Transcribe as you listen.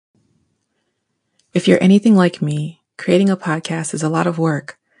If you're anything like me, creating a podcast is a lot of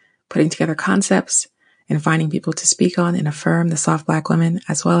work, putting together concepts and finding people to speak on and affirm the soft Black women,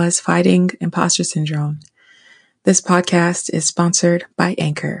 as well as fighting imposter syndrome. This podcast is sponsored by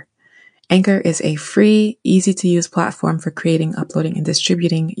Anchor. Anchor is a free, easy-to-use platform for creating, uploading, and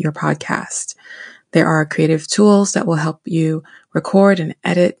distributing your podcast. There are creative tools that will help you record and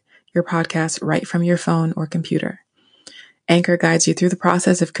edit your podcast right from your phone or computer. Anchor guides you through the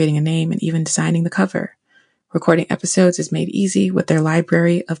process of creating a name and even designing the cover. Recording episodes is made easy with their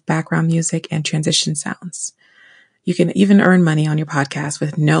library of background music and transition sounds. You can even earn money on your podcast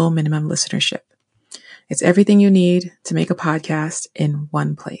with no minimum listenership. It's everything you need to make a podcast in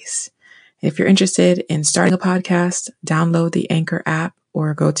one place. If you're interested in starting a podcast, download the Anchor app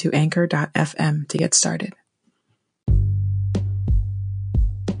or go to anchor.fm to get started.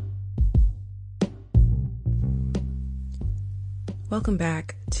 Welcome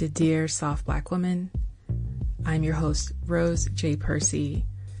back to Dear Soft Black Woman. I'm your host, Rose J. Percy,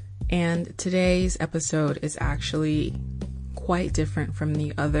 and today's episode is actually quite different from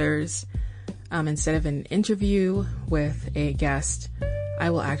the others. Instead of an interview with a guest, I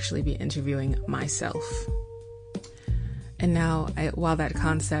will actually be interviewing myself. And now, while that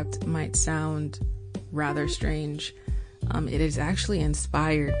concept might sound rather strange, it is actually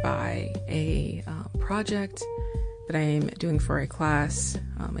inspired by a project that I am doing for a class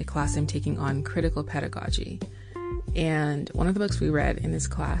I'm taking on critical pedagogy. And one of the books we read in this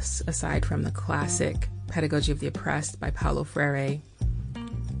class, aside from the classic Pedagogy of the Oppressed by Paulo Freire,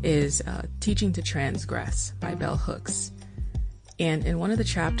 is Teaching to Transgress by Bell Hooks. And in one of the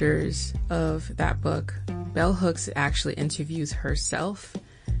chapters of that book, Bell Hooks actually interviews herself.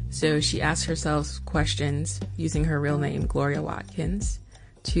 So she asks herself questions using her real name, Gloria Watkins,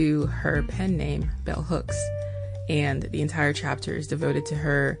 to her pen name, Bell Hooks. And the entire chapter is devoted to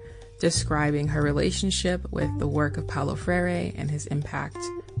her describing her relationship with the work of Paulo Freire and his impact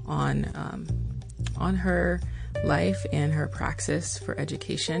on her life and her praxis for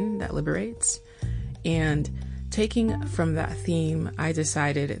education that liberates. And taking from that theme, I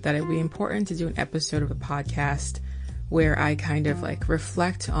decided that it would be important to do an episode of the podcast where I kind of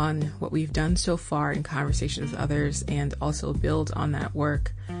reflect on what we've done so far in conversations with others and also build on that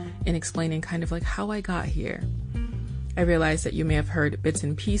work in explaining kind of how I got here. I realize that you may have heard bits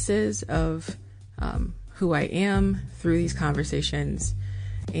and pieces of who I am through these conversations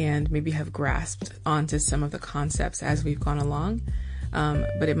and maybe have grasped onto some of the concepts as we've gone along.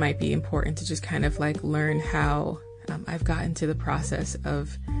 But it might be important to just kind of learn how I've gotten to the process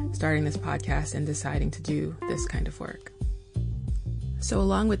of starting this podcast and deciding to do this kind of work. So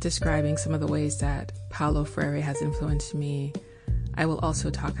along with describing some of the ways that Paulo Freire has influenced me, I will also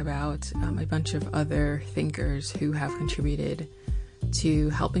talk about a bunch of other thinkers who have contributed to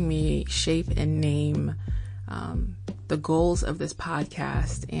helping me shape and name the goals of this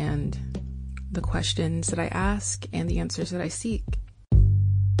podcast and the questions that I ask and the answers that I seek.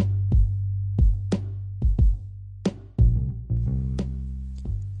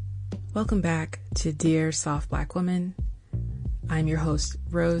 Welcome back to Dear Soft Black Woman. I'm your host,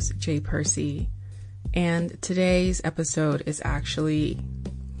 Rose J. Percy. And today's episode is actually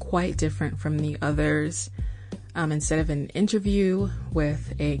quite different from the others. Instead of an interview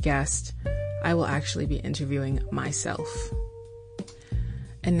with a guest, I will actually be interviewing myself.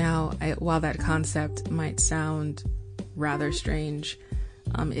 And now, while that concept might sound rather strange,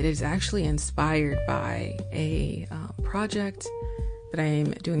 it is actually inspired by a project that I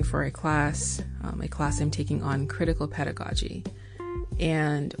am doing for a class I'm taking on critical pedagogy.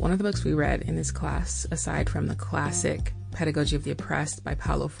 And one of the books we read in this class, aside from the classic Pedagogy of the Oppressed by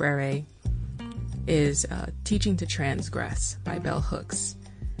Paulo Freire, is Teaching to Transgress by Bell Hooks.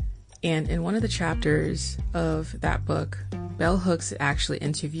 And in one of the chapters of that book, Bell Hooks actually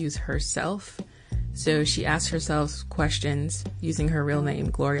interviews herself. So she asks herself questions using her real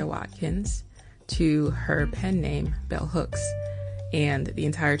name, Gloria Watkins, to her pen name, Bell Hooks. And the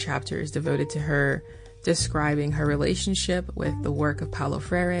entire chapter is devoted to her describing her relationship with the work of Paulo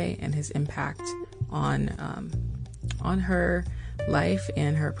Freire and his impact on her life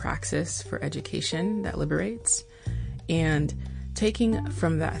and her praxis for education that liberates. And taking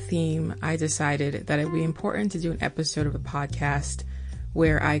from that theme, I decided that it would be important to do an episode of the podcast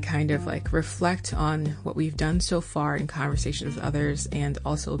where I kind of reflect on what we've done so far in conversations with others and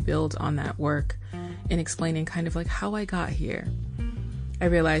also build on that work in explaining kind of how I got here. I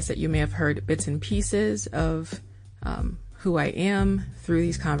realize that you may have heard bits and pieces of who I am through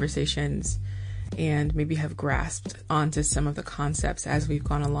these conversations and maybe have grasped onto some of the concepts as we've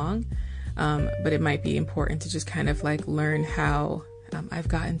gone along. But it might be important to just kind of learn how I've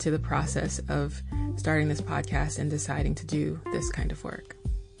gotten to the process of starting this podcast and deciding to do this kind of work.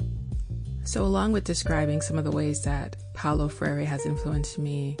 So along with describing some of the ways that Paulo Freire has influenced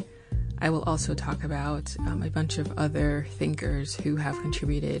me, I will also talk about a bunch of other thinkers who have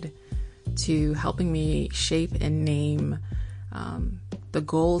contributed to helping me shape and name the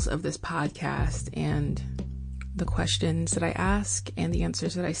goals of this podcast and the questions that I ask and the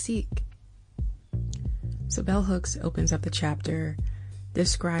answers that I seek. So Bell Hooks opens up the chapter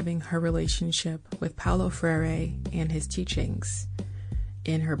describing her relationship with Paulo Freire and his teachings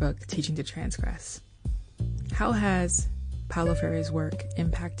in her book, Teaching to Transgress. How has Paulo Freire's work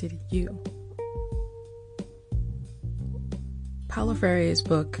impacted you? Paulo Freire's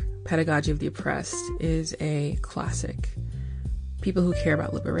book, Pedagogy of the Oppressed, is a classic. People who care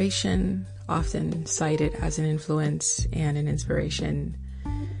about liberation often cite it as an influence and an inspiration.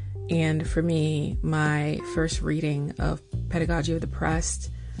 And for me, my first reading of Pedagogy of the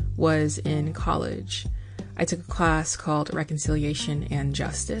Oppressed was in college. I took a class called Reconciliation and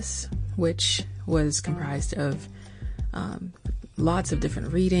Justice, which was comprised of lots of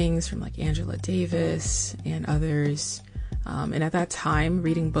different readings from like Angela Davis and others. And at that time,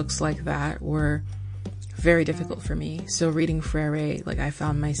 reading books like that were very difficult for me. So reading Freire, I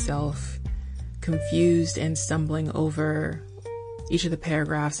found myself confused and stumbling over each of the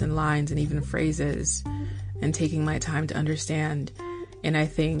paragraphs and lines and even phrases and taking my time to understand. And I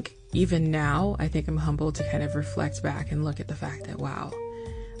think even now, I'm humbled to kind of reflect back and look at the fact that, wow,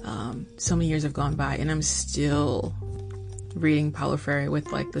 so many years have gone by and I'm still reading Paulo Freire with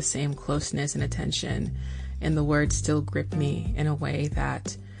the same closeness and attention, and the words still grip me in a way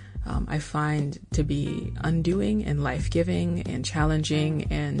that I find to be undoing and life-giving and challenging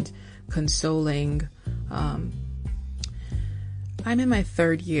and consoling. I'm in my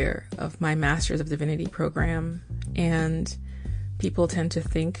third year of my Master's of Divinity program, and people tend to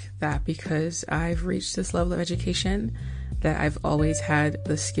think that because I've reached this level of education that I've always had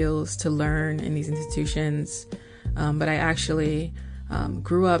the skills to learn in these institutions. But I actually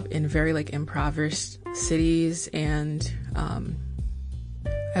grew up in very impoverished cities, and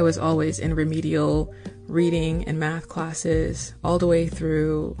I was always in remedial reading and math classes all the way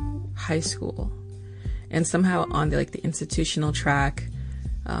through high school. And somehow on the institutional track,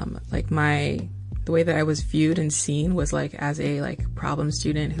 the way that I was viewed and seen was as a problem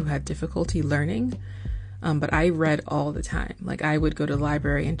student who had difficulty learning. But I read all the time. I would go to the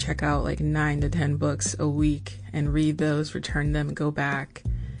library and check out 9 to 10 books a week and read those, return them, and go back.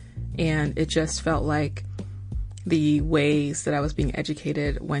 And it just felt like the ways that I was being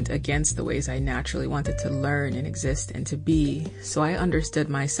educated went against the ways I naturally wanted to learn and exist and to be. So I understood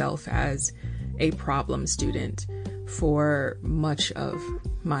myself as a problem student for much of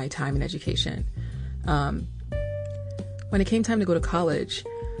my time in education. When it came time to go to college,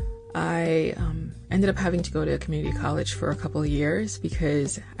 I ended up having to go to a community college for a couple of years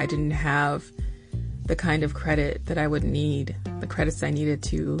because I didn't have the kind of credit that I would need, the credits I needed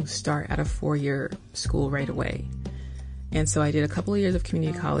to start at a 4-year school right away. And so I did a couple of years of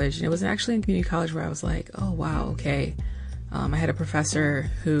community college, and it was actually in community college where I was like, oh wow, okay. I had a professor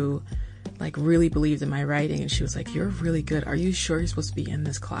who really believed in my writing, and she was like, you're really good. Are you sure you're supposed to be in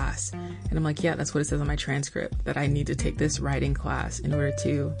this class? And I'm like, yeah, that's what it says on my transcript, that I need to take this writing class in order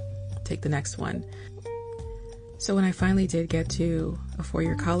to take the next one. So when I finally did get to a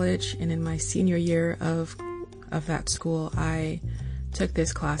 4-year college, and in my senior year of that school, I took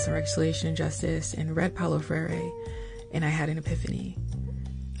this class on Reconciliation and Justice and read Paulo Freire, and I had an epiphany.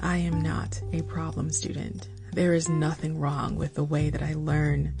 I am not a problem student. There is nothing wrong with the way that I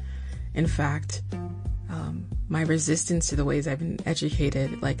learn. In fact, my resistance to the ways I've been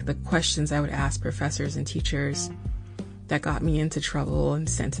educated, the questions I would ask professors and teachers that got me into trouble and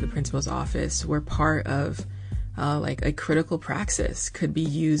sent to the principal's office, were part of a critical praxis, could be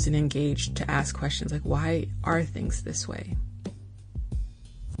used and engaged to ask questions why are things this way?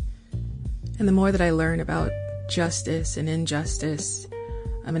 And the more that I learn about justice and injustice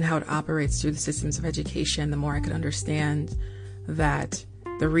and how it operates through the systems of education, the more I could understand that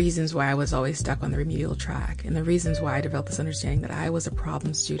the reasons why I was always stuck on the remedial track and the reasons why I developed this understanding that I was a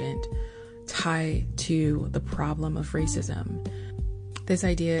problem student tie to the problem of racism. This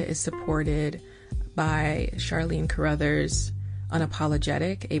idea is supported by Charlene Carruthers'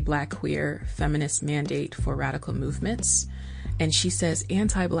 Unapologetic, a Black queer feminist mandate for radical movements. And she says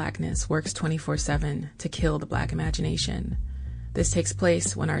anti-Blackness works 24/7 to kill the Black imagination. This takes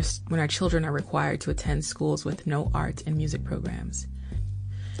place when our children are required to attend schools with no art and music programs.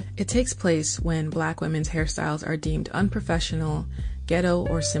 It takes place when Black women's hairstyles are deemed unprofessional, ghetto,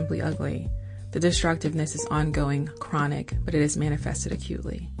 or simply ugly. The destructiveness is ongoing, chronic, but it is manifested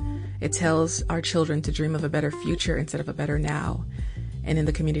acutely. It tells our children to dream of a better future instead of a better now, and in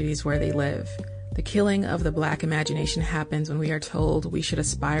the communities where they live. The killing of the Black imagination happens when we are told we should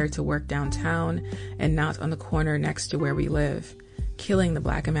aspire to work downtown and not on the corner next to where we live. Killing the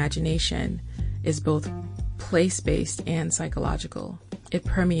Black imagination is both place-based and psychological. It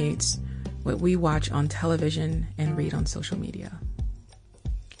permeates what we watch on television and read on social media.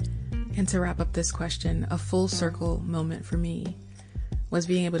 And to wrap up this question, a full circle moment for me was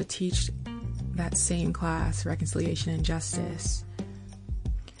being able to teach that same class, Reconciliation and Justice,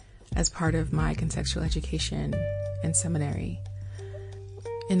 as part of my contextual education in seminary.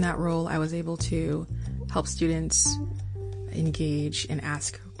 In that role, I was able to help students engage and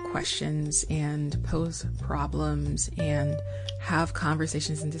ask questions and pose problems and have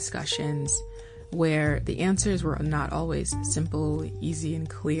conversations and discussions where the answers were not always simple, easy, and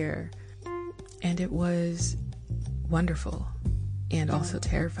clear. And it was wonderful and also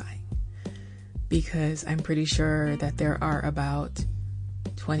terrifying, because I'm pretty sure that there are about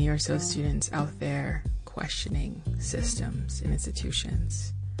 20 or so students out there questioning systems and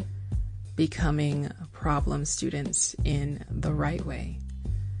institutions, becoming problem students in the right way.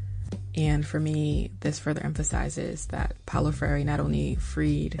 And for me, this further emphasizes that Paulo Freire not only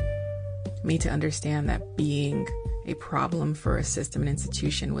freed me to understand that being a problem for a system and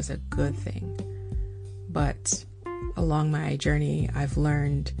institution was a good thing, but along my journey, I've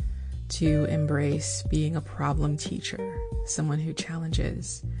learned to embrace being a problem teacher, someone who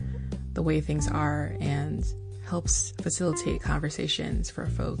challenges the way things are and helps facilitate conversations for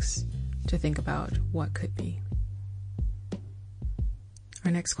folks to think about what could be.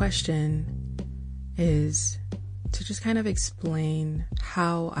 Our next question is to just kind of explain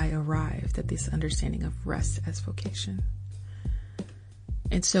how I arrived at this understanding of rest as vocation.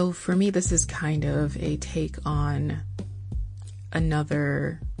 And so for me, this is kind of a take on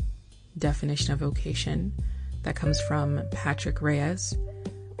another definition of vocation that comes from Patrick Reyes,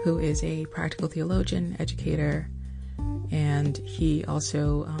 who is a practical theologian, educator, and he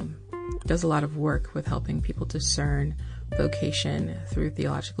also does a lot of work with helping people discern vocation through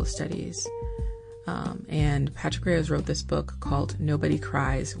theological studies. And Patrick Reyes wrote this book called Nobody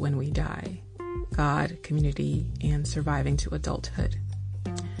Cries When We Die: God, Community, and Surviving to Adulthood.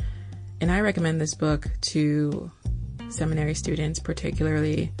 And I recommend this book to seminary students,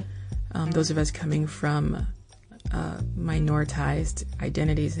 particularly those of us coming from minoritized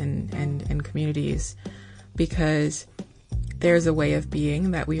identities and communities, because there's a way of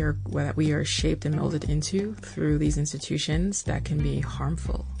being that we are shaped and molded into through these institutions that can be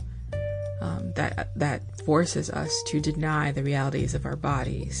harmful, that forces us to deny the realities of our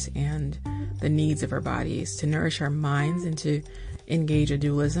bodies and the needs of our bodies, to nourish our minds and to engage a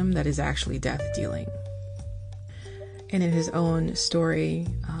dualism that is actually death dealing. And in his own story,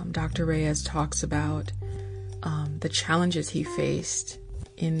 Dr. Reyes talks about the challenges he faced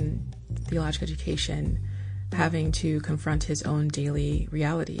in theological education, having to confront his own daily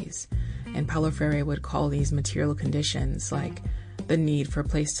realities. And Paulo Freire would call these material conditions, like the need for a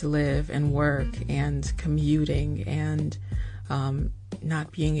place to live and work and commuting and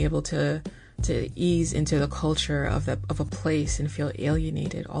not being able to ease into the culture of a place and feel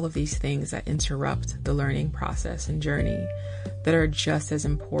alienated, all of these things that interrupt the learning process and journey that are just as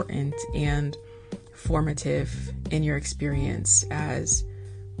important and formative in your experience as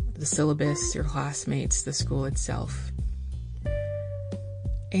the syllabus, your classmates, the school itself.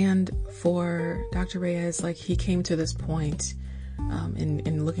 And for Dr. Reyes, he came to this point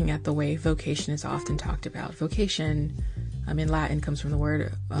in looking at the way vocation is often talked about. Vocation, in Latin, comes from the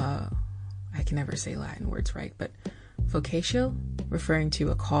word, I can never say Latin words right, but vocatio, referring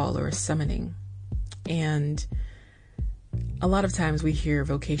to a call or a summoning. And a lot of times we hear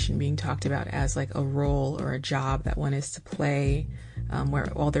vocation being talked about as like a role or a job that one is to play,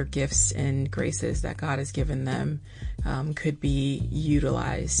 where all their gifts and graces that God has given them could be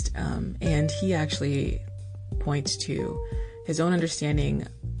utilized. And he actually points to his own understanding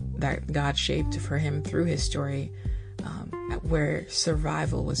that God shaped for him through his story, where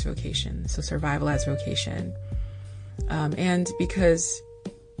survival was vocation. So survival as vocation. And because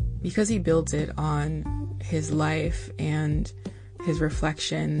he builds it on his life and his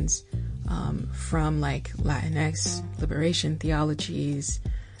reflections from Latinx liberation theologies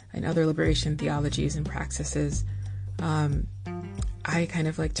and other liberation theologies and practices, I kind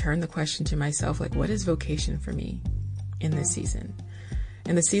of turned the question to myself, what is vocation for me in this season?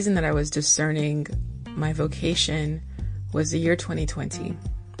 And the season that I was discerning my vocation was the year 2020.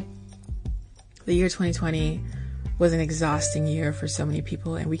 The year 2020 was an exhausting year for so many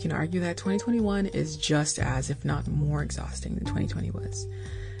people, and we can argue that 2021 is just as, if not more exhausting than 2020 was.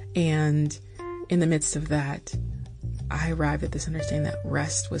 And in the midst of that, I arrived at this understanding that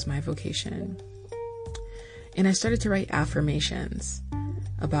rest was my vocation. And I started to write affirmations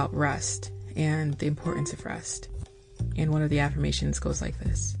about rest and the importance of rest. And one of the affirmations goes like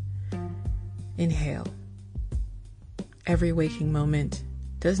this: inhale. Every waking moment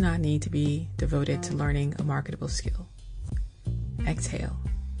does not need to be devoted to learning a marketable skill. Exhale.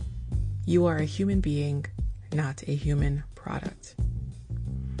 You are a human being, not a human product.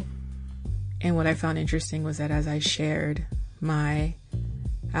 And what I found interesting was that as I shared my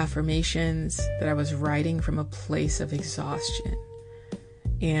affirmations, that I was writing from a place of exhaustion.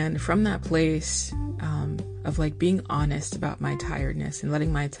 And from that place of like being honest about my tiredness and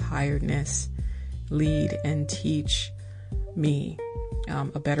letting my tiredness lead and teach me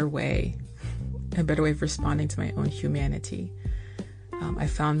a better way of responding to my own humanity. I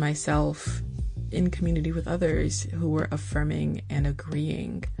found myself in community with others who were affirming and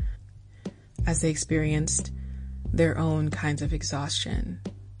agreeing as they experienced their own kinds of exhaustion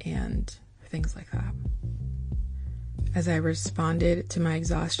and things like that. As I responded to my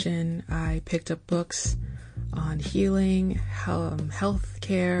exhaustion, I picked up books on healing, health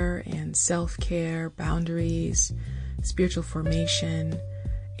care and self-care, boundaries, spiritual formation,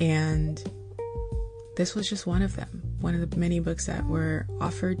 and this was just one of them. One of the many books that were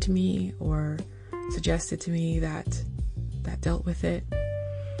offered to me or suggested to me that dealt with it.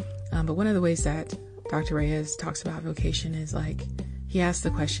 But one of the ways that Dr. Reyes talks about vocation is like, he asks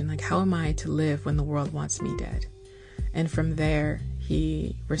the question, like, how am I to live when the world wants me dead? And from there,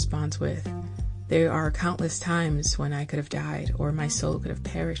 he responds with, there are countless times when I could have died or my soul could have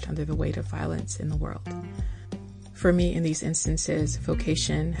perished under the weight of violence in the world. For me, in these instances,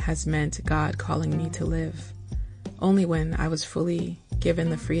 vocation has meant God calling me to live. Only when I was fully given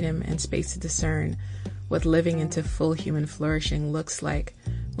the freedom and space to discern what living into full human flourishing looks like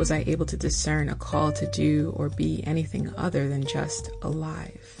was I able to discern a call to do or be anything other than just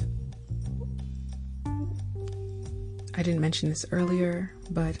alive. I didn't mention this earlier,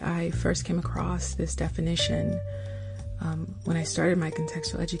 but I first came across this definition when I started my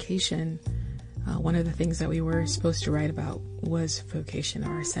contextual education. One of the things that we were supposed to write about was vocation,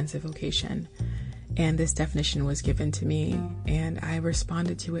 or a sense of vocation. And this definition was given to me, and I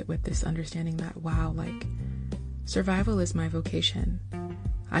responded to it with this understanding that, wow, like, survival is my vocation.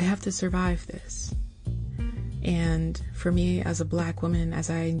 I have to survive this. And for me, as a Black woman, as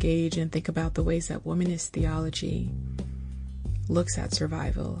I engage and think about the ways that womanist theology looks at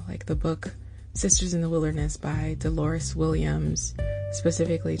survival, like the book Sisters in the Wilderness by Dolores Williams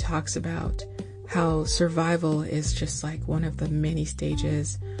specifically talks about how survival is just like one of the many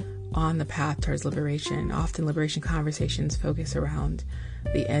stages on the path towards liberation. Often liberation conversations focus around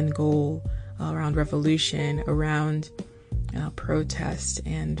the end goal, around revolution, around protest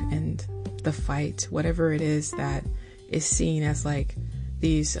and the fight, whatever it is that is seen as like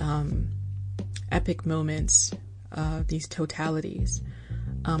these epic moments, these totalities.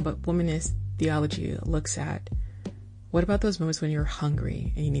 But womanist theology looks at, what about those moments when you're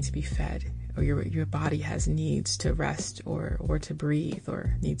hungry and you need to be fed, or your body has needs to rest or to breathe,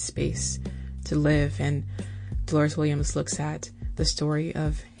 or needs space to live? And Dolores Williams looks at the story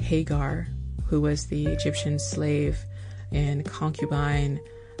of Hagar, who was the Egyptian slave and concubine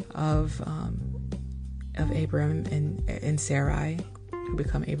of Abram and Sarai, who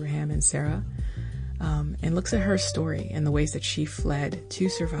become Abraham and Sarah, and looks at her story and the ways that she fled to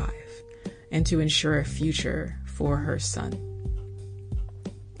survive and to ensure a future for her son.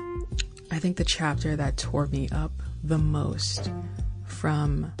 I think the chapter that tore me up the most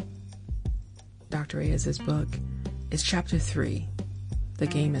from Dr. Reyes' book is chapter 3, The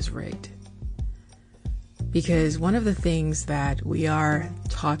Game is Rigged. Because one of the things that we are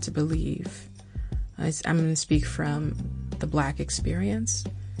taught to believe, I'm going to speak from the Black experience,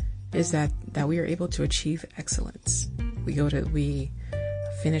 is that we are able to achieve excellence. We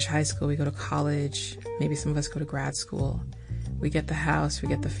finish high school, we go to college, maybe some of us go to grad school, we get the house, we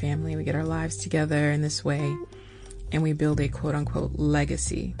get the family, we get our lives together in this way, and we build a quote-unquote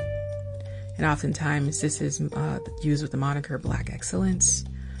legacy. And oftentimes this is used with the moniker Black excellence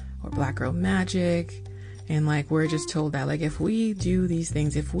or Black girl magic. And like, we're just told that like, if we do these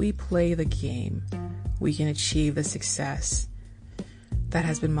things, if we play the game, we can achieve the success that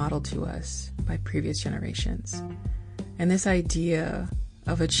has been modeled to us by previous generations. And this idea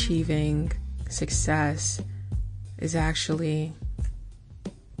of achieving success is actually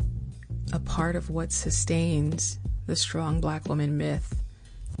a part of what sustains the strong Black woman myth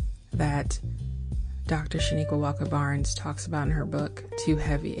that Dr. Shaniqua Walker Barnes talks about in her book, Too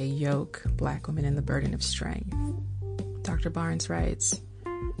Heavy a Yoke, Black Women and the Burden of Strength. Dr. Barnes writes,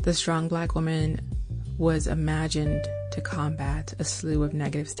 "The strong Black woman was imagined to combat a slew of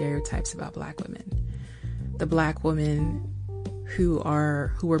negative stereotypes about Black women. The Black women who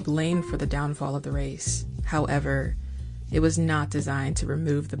were blamed for the downfall of the race. However, it was not designed to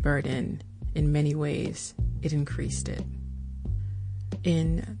remove the burden. In many ways, it increased it."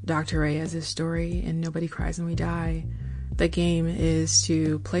 In Dr. Reyes's story in Nobody Cries When We Die, the game is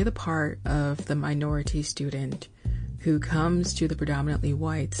to play the part of the minority student who comes to the predominantly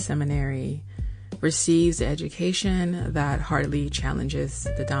white seminary, receives the education that heartily challenges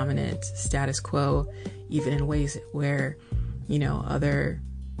the dominant status quo, even in ways where,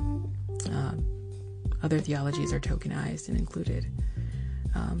 other theologies are tokenized and included.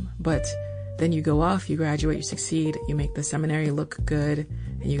 But then you go off, you graduate, you succeed, you make the seminary look good,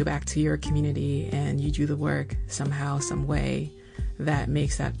 and you go back to your community and you do the work somehow, some way that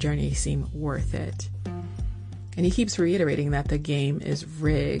makes that journey seem worth it. And he keeps reiterating that the game is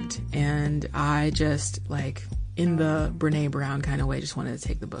rigged, and I just, in the Brene Brown kind of way, just wanted to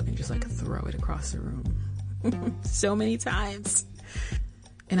take the book and just throw it across the room so many times.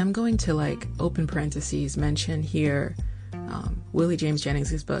 And I'm going to open parentheses mention here Willie James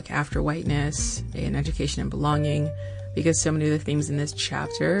Jennings' book, After Whiteness, An Education and Belonging, because so many of the themes in this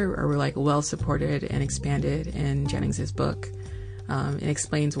chapter are well supported and expanded in Jennings' book. It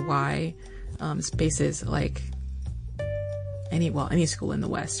explains why spaces like any school in the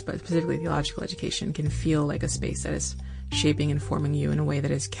West, but specifically theological education, can feel like a space that is shaping and forming you in a way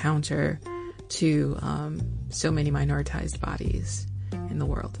that is counter to so many minoritized bodies in the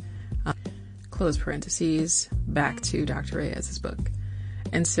world. Close parentheses, back to Dr. Reyes's book.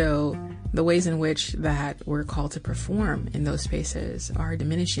 And so the ways in which that we're called to perform in those spaces are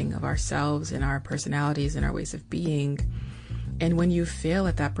diminishing of ourselves and our personalities and our ways of being. And when you fail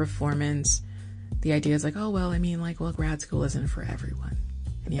at that performance, the idea is grad school isn't for everyone.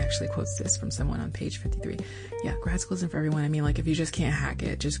 And he actually quotes this from someone on page 53. Yeah, grad school isn't for everyone. If you just can't hack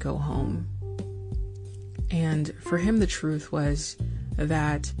it, just go home. And for him, the truth was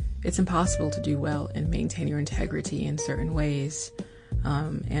that it's impossible to do well and maintain your integrity in certain ways,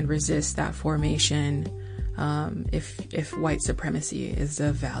 and resist that formation if white supremacy is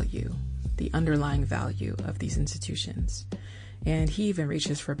the value, the underlying value of these institutions. And he even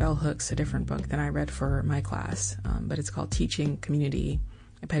reaches for Bell Hooks, a different book than I read for my class, but it's called Teaching Community,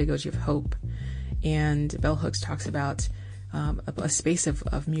 a Pedagogy of Hope. And Bell Hooks talks about a space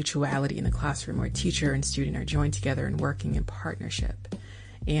of mutuality in the classroom where teacher and student are joined together and working in partnership.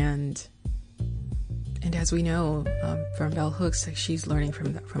 And as we know from Bell Hooks, she's learning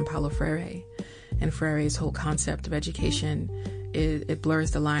from Paulo Freire, and Freire's whole concept of education, it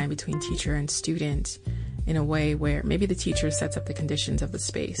blurs the line between teacher and student in a way where maybe the teacher sets up the conditions of the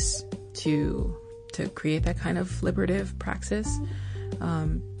space to create that kind of liberative praxis.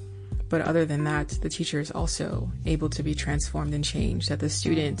 But other than that, the teacher is also able to be transformed and changed, that the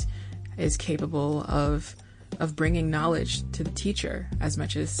student is capable of bringing knowledge to the teacher as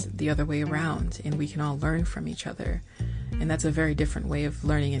much as the other way around, and we can all learn from each other. And that's a very different way of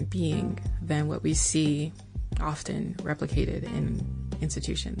learning and being than what we see often replicated in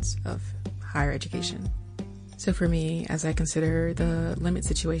institutions of higher education. So for me, as I consider the limit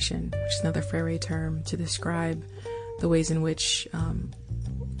situation, which is another Freire term to describe the ways in which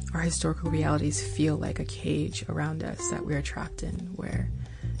our historical realities feel like a cage around us that we're trapped in, where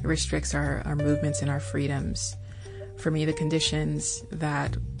it restricts our movements and our freedoms. For me, the conditions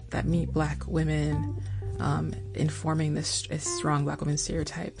that meet Black women in forming this strong Black woman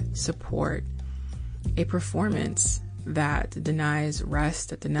stereotype support a performance that denies rest,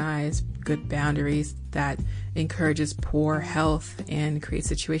 that denies good boundaries, that encourages poor health and creates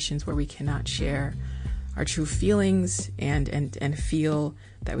situations where we cannot share our true feelings and feel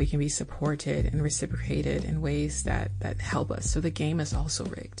that we can be supported and reciprocated in ways that help us. So the game is also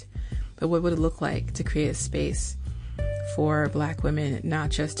rigged. But what would it look like to create a space for Black women not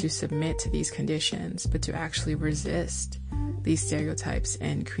just to submit to these conditions, but to actually resist these stereotypes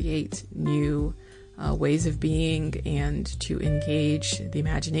and create new ways of being, and to engage the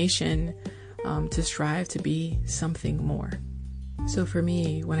imagination, to strive to be something more? So for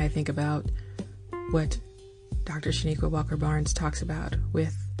me, when I think about what Dr. Shaniqua Walker Barnes talks about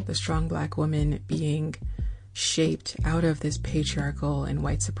with the strong Black woman being shaped out of this patriarchal and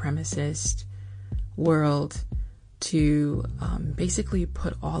white supremacist world to basically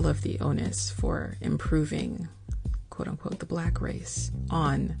put all of the onus for improving, quote unquote, the Black race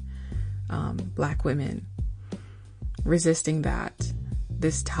on Black women, resisting that,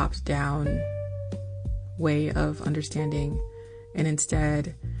 this top-down way of understanding, and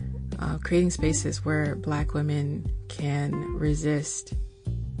instead creating spaces where Black women can resist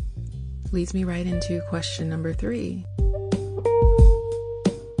leads me right into question number 3.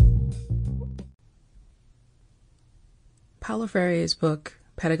 Paulo Freire's book,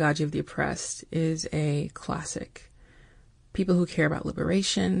 Pedagogy of the Oppressed, is a classic. People who care about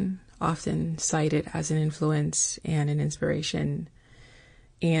liberation often cite it as an influence and an inspiration.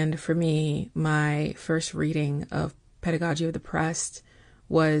 And for me, my first reading of Pedagogy of the Oppressed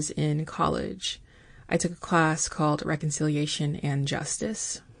was in college. I took a class called Reconciliation and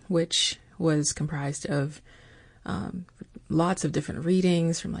Justice, which was comprised of lots of different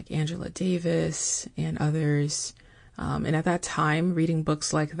readings from like Angela Davis and others. And at that time, reading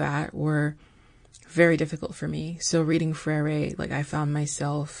books like that were very difficult for me. So reading Freire, I found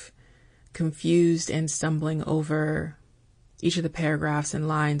myself confused and stumbling over each of the paragraphs and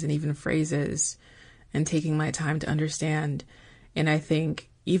lines and even phrases and taking my time to understand. And I think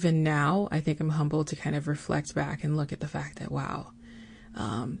even now, I'm humbled to kind of reflect back and look at the fact that, wow,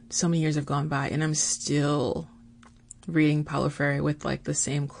 so many years have gone by and I'm still reading Paulo Freire with the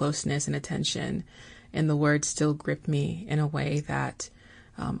same closeness and attention, and the words still grip me in a way that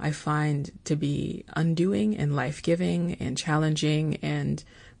I find to be undoing and life-giving and challenging and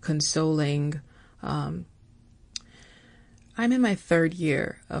consoling. I'm in my 3rd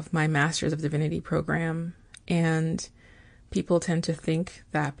year of my Master's of Divinity program, and people tend to think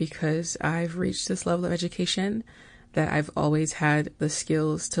that because I've reached this level of education that I've always had the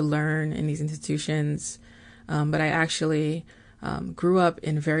skills to learn in these institutions. But I actually grew up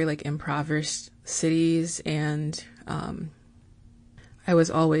in very impoverished cities, and I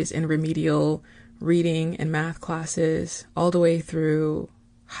was always in remedial reading and math classes all the way through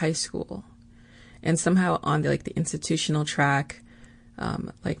high school. And somehow on the institutional track,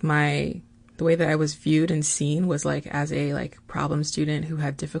 the way that I was viewed and seen was as a problem student who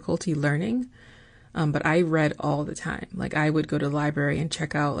had difficulty learning. But I read all the time. I would go to the library and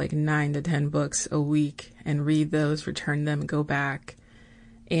check out 9 to 10 books a week and read those, return them, go back.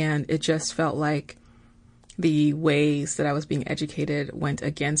 And it just felt like the ways that I was being educated went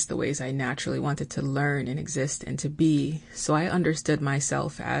against the ways I naturally wanted to learn and exist and to be. So I understood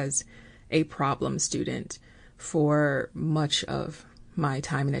myself as a problem student for much of my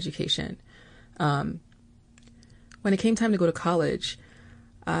time in education. When it came time to go to college,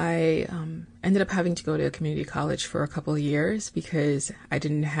 I ended up having to go to a community college for a couple of years because I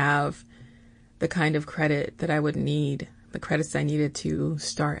didn't have the kind of credit that I would need, the credits I needed to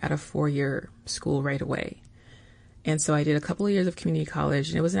start at a 4-year school right away. And so I did a couple of years of community college,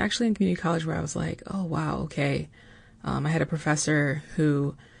 and it was actually in community college where I was like, oh, wow, okay. I had a professor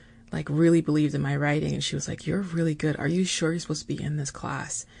who really believed in my writing, and she was like, you're really good. Are you sure you're supposed to be in this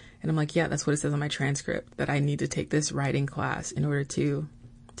class? And I'm like, yeah, that's what it says on my transcript, that I need to take this writing class in order to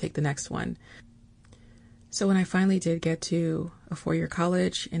take the next one. So when I finally did get to a 4-year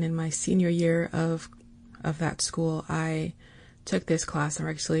college, and in my senior year of that school, I took this class on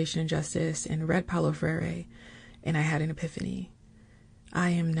Reconciliation and Justice and read Paulo Freire, and I had an epiphany. I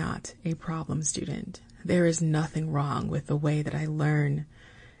am not a problem student. There is nothing wrong with the way that I learn.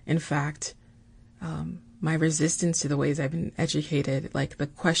 In fact, my resistance to the ways I've been educated, the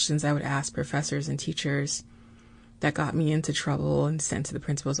questions I would ask professors and teachers that got me into trouble and sent to the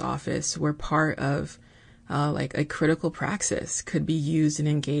principal's office, were part of a critical praxis, could be used and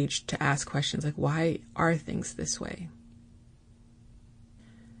engaged to ask questions why are things this way?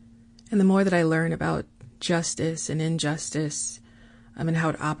 And the more that I learn about justice and injustice and how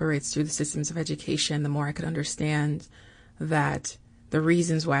it operates through the systems of education, the more I could understand that the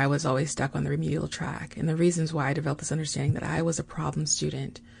reasons why I was always stuck on the remedial track and the reasons why I developed this understanding that I was a problem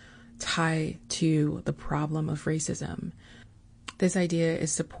student tie to the problem of racism. This idea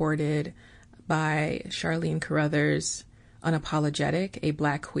is supported by Charlene Carruthers' Unapologetic, a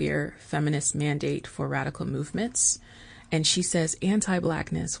Black queer feminist mandate for radical movements. And she says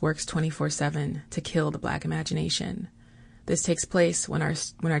anti-Blackness works 24/7 to kill the Black imagination. This takes place when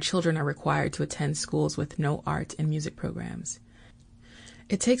our children are required to attend schools with no art and music programs.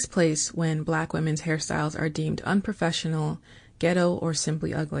 It takes place when Black women's hairstyles are deemed unprofessional, ghetto, or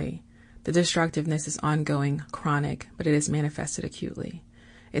simply ugly. The destructiveness is ongoing, chronic, but it is manifested acutely.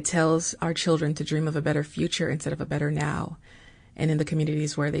 It tells our children to dream of a better future instead of a better now, and in the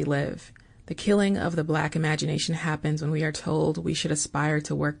communities where they live. The killing of the Black imagination happens when we are told we should aspire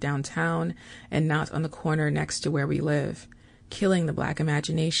to work downtown and not on the corner next to where we live. Killing the Black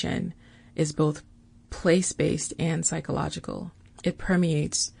imagination is both place-based and psychological. It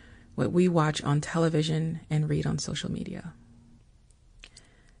permeates what we watch on television and read on social media.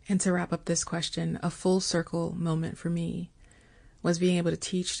 And to wrap up this question, a full circle moment for me was being able to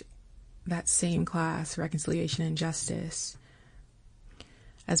teach that same class, Reconciliation and Justice,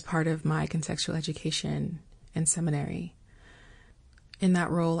 as part of my contextual education in seminary. In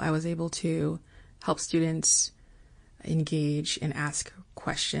that role, I was able to help students engage and ask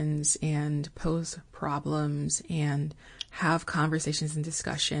questions and pose problems and have conversations and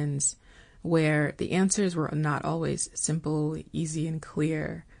discussions where the answers were not always simple, easy, and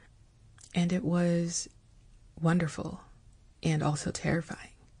clear. And it was wonderful and also terrifying,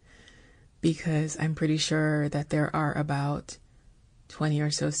 because I'm pretty sure that there are about 20 or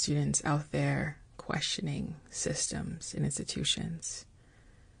so students out there questioning systems and institutions,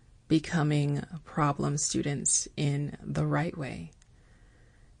 becoming problem students in the right way.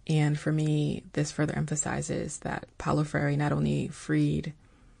 And for me, this further emphasizes that Paulo Freire not only freed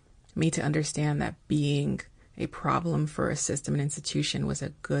me to understand that being a problem for a system and institution was a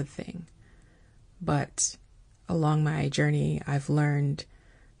good thing, but along my journey, I've learned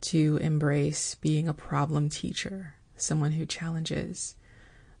to embrace being a problem teacher, someone who challenges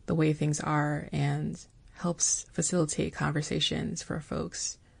the way things are and helps facilitate conversations for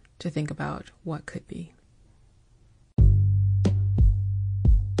folks to think about what could be.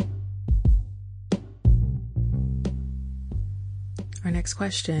 Our next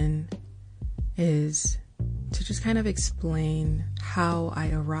question is to just kind of explain how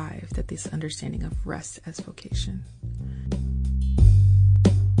I arrived at this understanding of rest as vocation.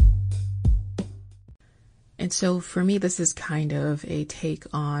 And so for me, this is kind of a take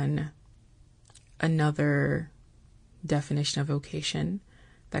on another definition of vocation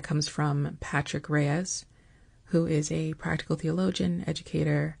that comes from Patrick Reyes, who is a practical theologian,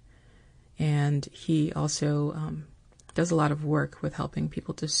 educator, and he also does a lot of work with helping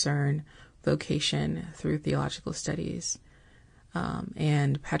people discern vocation through theological studies.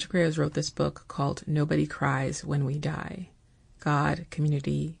 And Patrick Reyes wrote this book called Nobody Cries When We Die: God,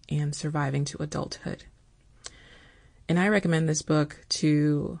 Community, and Surviving to Adulthood. And I recommend this book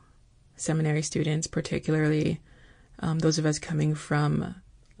to seminary students, particularly those of us coming from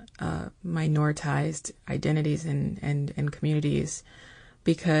minoritized identities and communities,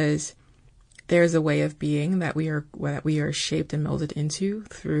 because there's a way of being that we are shaped and molded into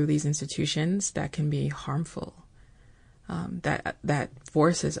through these institutions that can be harmful, that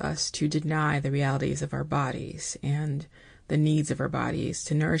forces us to deny the realities of our bodies and the needs of our bodies,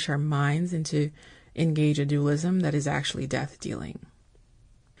 to nourish our minds and to engage a dualism that is actually death dealing.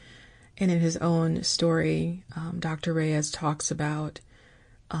 And in his own story, Dr. Reyes talks about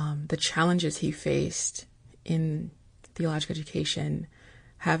the challenges he faced in theological education,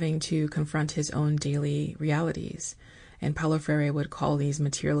 having to confront his own daily realities. And Paulo Freire would call these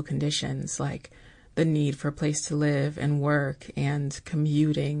material conditions, like the need for a place to live and work and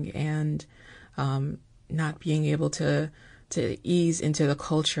commuting and not being able to ease into the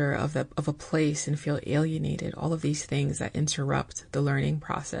culture of a place and feel alienated, all of these things that interrupt the learning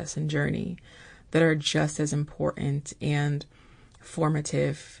process and journey that are just as important and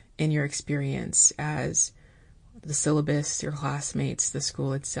formative in your experience as the syllabus, your classmates, the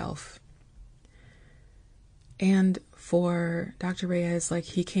school itself. And for Dr. Reyes,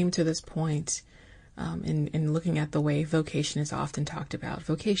 he came to this point in looking at the way vocation is often talked about.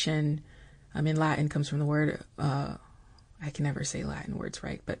 Vocation, in Latin, comes from the word, I can never say Latin words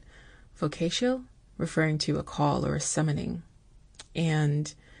right, but vocatio, referring to a call or a summoning.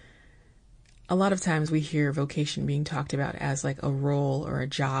 And a lot of times we hear vocation being talked about as like a role or a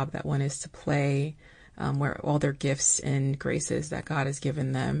job that one is to play, where all their gifts and graces that God has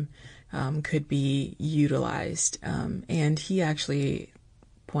given them could be utilized. And he actually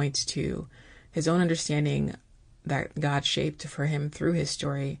points to his own understanding that God shaped for him through his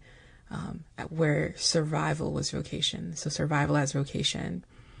story, where survival was vocation. So survival as vocation.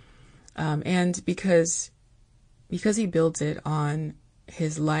 And because he builds it on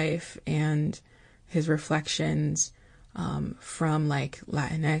his life and his reflections from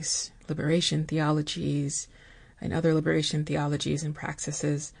Latinx liberation theologies and other liberation theologies and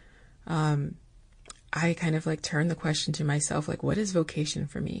practices, I kind of turn the question to myself, what is vocation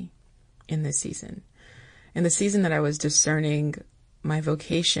for me in this season? In the season that I was discerning my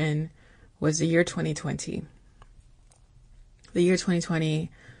vocation was the year 2020. The year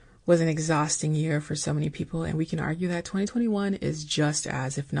 2020 was an exhausting year for so many people, and we can argue that 2021 is just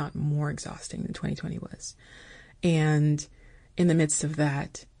as, if not more, exhausting than 2020 was. And in the midst of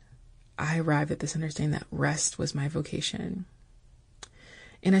that, I arrived at this understanding that rest was my vocation.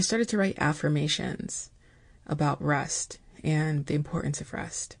 And I started to write affirmations about rest and the importance of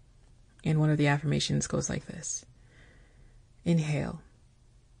rest. And one of the affirmations goes like this: inhale,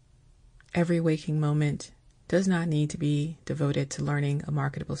 Every waking moment does not need to be devoted to learning a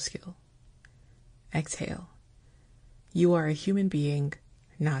marketable skill. Exhale. You are a human being,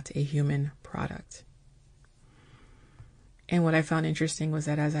 not a human product. And what I found interesting was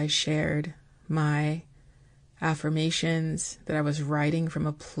that as I shared my affirmations, that I was writing from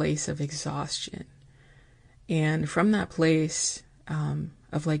a place of exhaustion. And from that place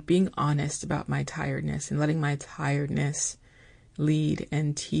of like being honest about my tiredness and letting my tiredness lead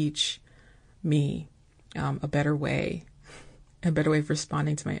and teach me a better way of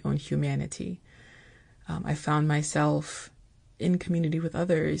responding to my own humanity. I found myself in community with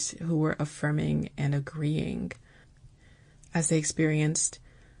others who were affirming and agreeing as they experienced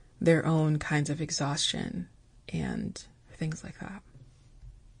their own kinds of exhaustion and things like that.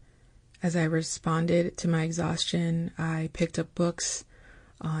 As I responded to my exhaustion, I picked up books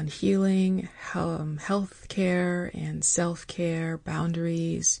on healing, health care and self-care,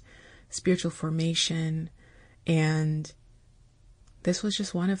 boundaries, spiritual formation, and this was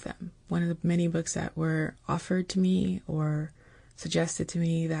just one of them, one of the many books that were offered to me or suggested to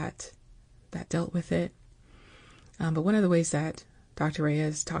me that dealt with it. But one of the ways that Dr.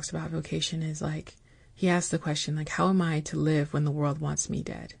 Reyes talks about vocation is like, he asks the question, like, how am I to live when the world wants me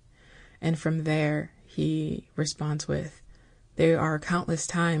dead? And from there, he responds with, there are countless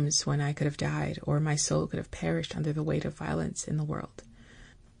times when I could have died or my soul could have perished under the weight of violence in the world.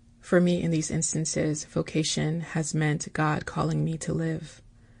 For me, in these instances, vocation has meant God calling me to live.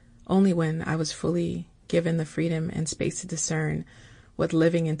 Only when I was fully given the freedom and space to discern what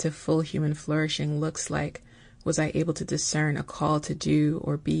living into full human flourishing looks like was I able to discern a call to do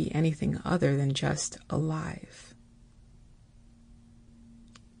or be anything other than just alive.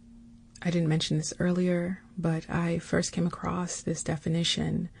 I didn't mention this earlier, but I first came across this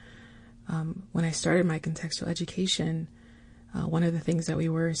definition when I started my contextual education. One of the things that we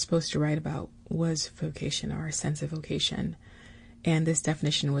were supposed to write about was vocation, or a sense of vocation. And this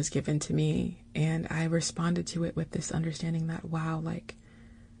definition was given to me, and I responded to it with this understanding that, wow, like,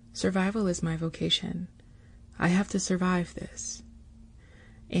 survival is my vocation. I have to survive this.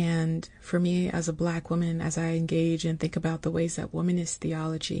 And for me, as a Black woman, as I engage and think about the ways that womanist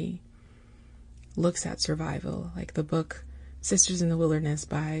theology looks at survival, like the book Sisters in the Wilderness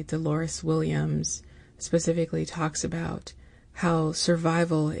by Dolores Williams specifically talks about how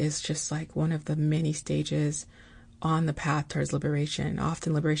survival is just like one of the many stages on the path towards liberation.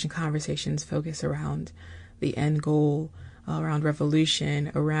 Often liberation conversations focus around the end goal, around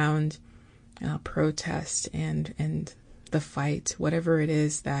revolution, around protest and the fight, whatever it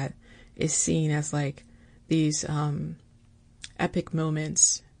is that is seen as like these epic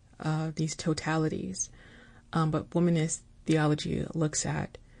moments, these totalities. But womanist theology looks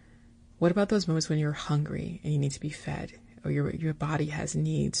at, what about those moments when you're hungry and you need to be fed, or your body has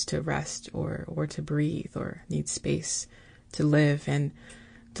needs to rest or to breathe, or needs space to live? And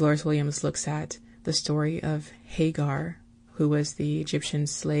Dolores Williams looks at the story of Hagar, who was the Egyptian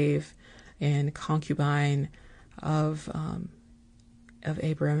slave and concubine of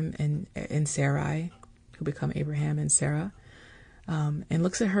Abram and Sarai, who become Abraham and Sarah, and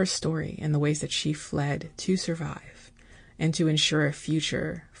looks at her story and the ways that she fled to survive and to ensure a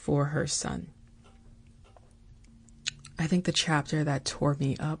future for her son. I think the chapter that tore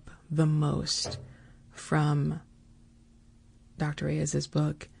me up the most from Dr. Reyes'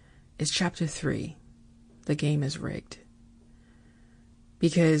 book is chapter 3, The Game is Rigged.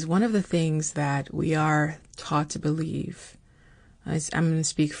 Because one of the things that we are taught to believe, I'm going to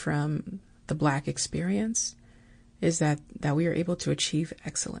speak from the Black experience, is that we are able to achieve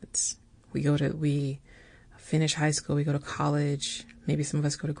excellence. We finish high school, we go to college, maybe some of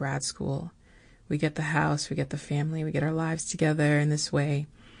us go to grad school. We get the house, we get the family, we get our lives together in this way,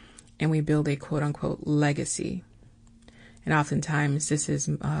 and we build a quote-unquote legacy. And oftentimes this is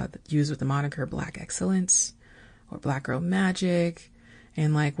used with the moniker Black excellence or Black girl magic.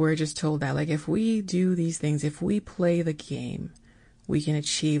 And like, we're just told that like, if we do these things, if we play the game, we can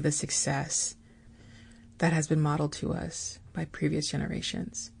achieve the success that has been modeled to us by previous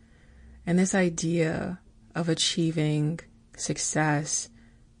generations. And this idea of achieving success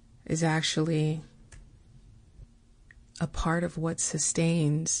is actually a part of what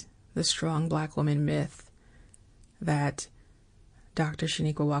sustains the strong Black woman myth that Dr.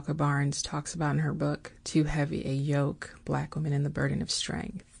 Shaniqua Walker Barnes talks about in her book, Too Heavy a Yoke, Black Women and the Burden of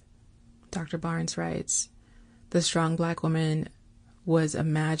Strength. Dr. Barnes writes, the strong Black woman was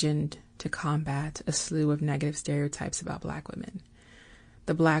imagined to combat a slew of negative stereotypes about Black women.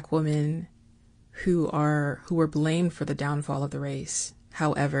 The Black women who were blamed for the downfall of the race.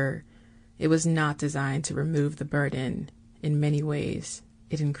 However, it was not designed to remove the burden. In many ways,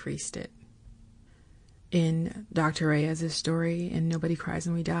 it increased it. In Dr. Reyes' story in Nobody Cries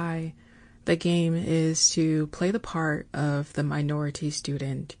When We Die, the game is to play the part of the minority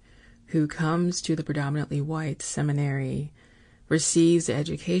student who comes to the predominantly white seminary, receives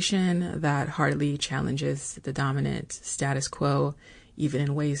education that hardly challenges the dominant status quo, even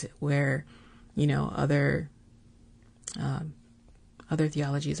in ways where, other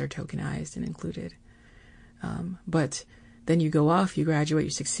theologies are tokenized and included. But then you go off, you graduate,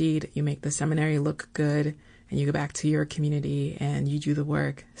 you succeed, you make the seminary look good, and you go back to your community and you do the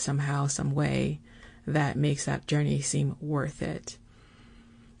work somehow, some way that makes that journey seem worth it.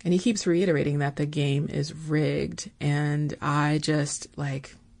 And he keeps reiterating that the game is rigged. And I just,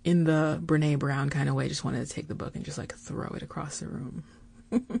 in the Brene Brown kind of way, just wanted to take the book and just throw it across the room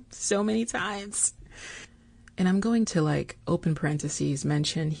so many times. And I'm going to open parentheses,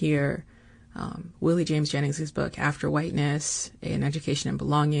 mention here Willie James Jennings' book, After Whiteness, An Education and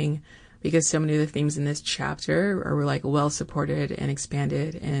Belonging, because so many of the themes in this chapter are well supported and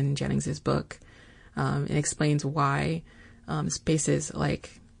expanded in Jennings' book. It explains why spaces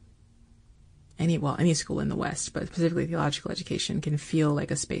like any school in the West, but specifically theological education, can feel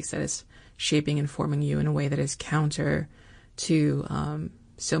like a space that is shaping and forming you in a way that is counter to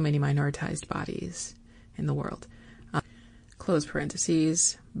so many minoritized bodies in the world. Close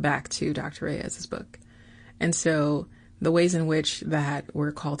parentheses, back to Dr. Reyes' book. And so the ways in which that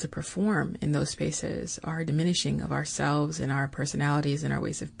we're called to perform in those spaces are diminishing of ourselves and our personalities and our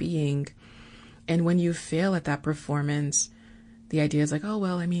ways of being. And when you fail at that performance, the idea is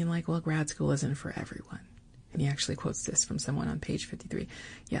grad school isn't for everyone. And he actually quotes this from someone on page 53.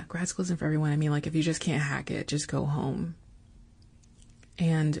 Yeah, grad school isn't for everyone. If you just can't hack it, just go home.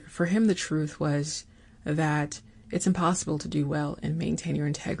 And for him, the truth was that it's impossible to do well and maintain your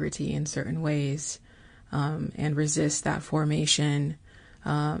integrity in certain ways, and resist that formation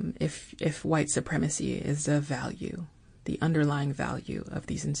if white supremacy is the value, the underlying value of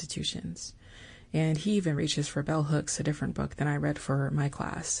these institutions. And he even reaches for Bell Hooks, a different book than I read for my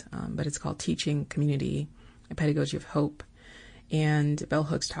class, but it's called Teaching Community, a Pedagogy of Hope. And Bell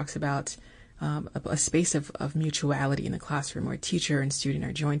Hooks talks about a space of mutuality in the classroom where teacher and student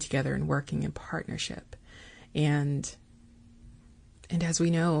are joined together and working in partnership. And as we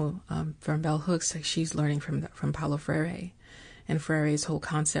know from Bell Hooks, she's learning from Paulo Freire, and Freire's whole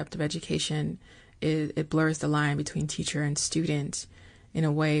concept of education it blurs the line between teacher and student in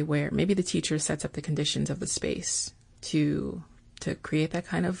a way where maybe the teacher sets up the conditions of the space to create that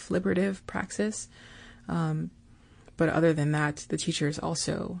kind of liberative praxis. But other than that, the teacher is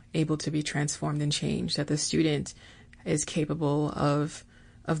also able to be transformed and changed, that the student is capable of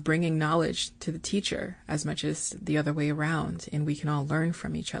bringing knowledge to the teacher as much as the other way around, and we can all learn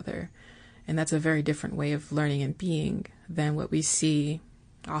from each other. And that's a very different way of learning and being than what we see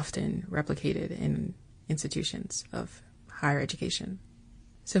often replicated in institutions of higher education.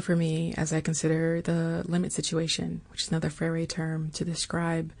 So for me, as I consider the limit situation, which is another Freire term to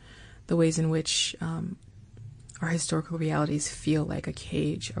describe the ways in which our historical realities feel like a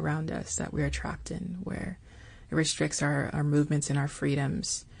cage around us that we are trapped in, where it restricts our movements and our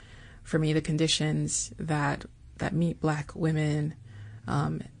freedoms. For me, the conditions that meet Black women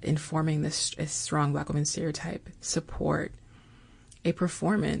in forming this strong Black woman stereotype support a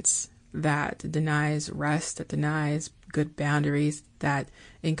performance that denies rest, that denies good boundaries, that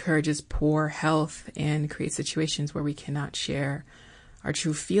encourages poor health and creates situations where we cannot share our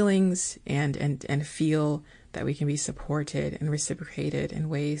true feelings and feel that we can be supported and reciprocated in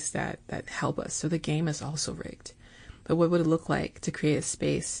ways that help us. So the game is also rigged. But what would it look like to create a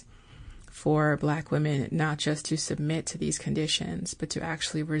space for Black women not just to submit to these conditions, but to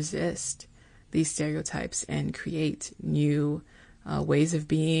actually resist these stereotypes and create new ways of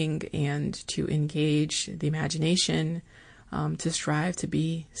being, and to engage the imagination, to strive to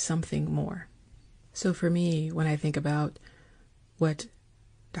be something more? So for me, when I think about what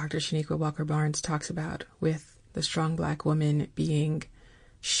Dr. Shaniqua Walker Barnes talks about with the strong Black woman being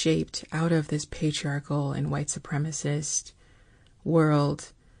shaped out of this patriarchal and white supremacist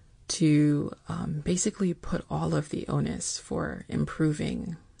world to basically put all of the onus for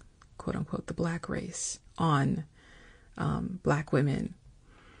improving, quote unquote, the Black race on Black women,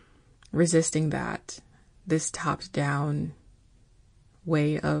 resisting this top-down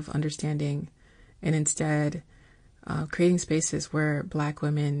way of understanding, and instead creating spaces where Black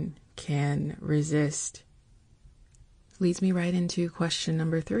women can resist, leads me right into question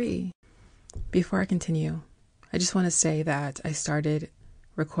number 3. Before I continue, I just want to say that I started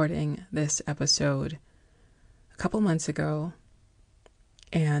recording this episode a couple months ago,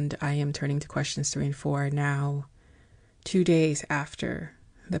 and I am turning to questions 3 and 4 now, 2 days after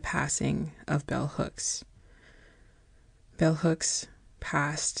the passing of Bell Hooks. Bell Hooks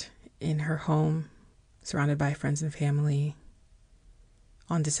passed in her home, surrounded by friends and family,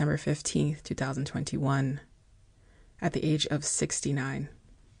 on December 15th, 2021, at the age of 69.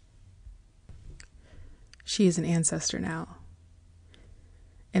 She is an ancestor now.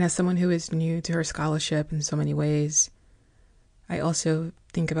 And as someone who is new to her scholarship in so many ways, I also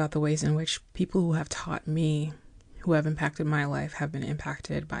think about the ways in which people who have taught me, who have impacted my life, have been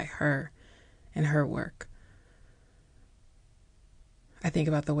impacted by her and her work. I think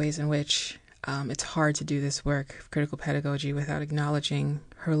about the ways in which it's hard to do this work of critical pedagogy without acknowledging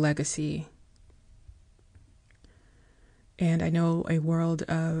her legacy. And I know a world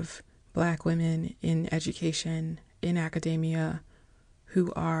of Black women in education, in academia,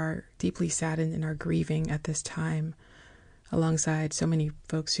 who are deeply saddened and are grieving at this time, alongside so many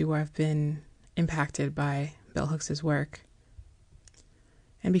folks who have been impacted by Bell Hooks' work.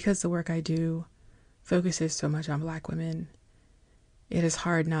 And because the work I do focuses so much on Black women, it is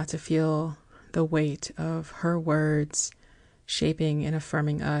hard not to feel the weight of her words shaping and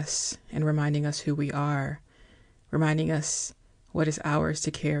affirming us and reminding us who we are, reminding us what is ours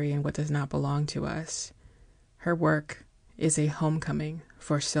to carry and what does not belong to us. Her work is a homecoming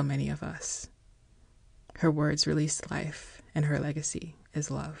for so many of us. Her words released life, and her legacy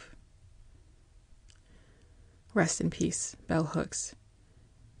is love. Rest in peace, Bell Hooks,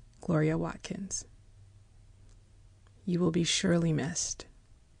 Gloria Watkins. You will be surely missed.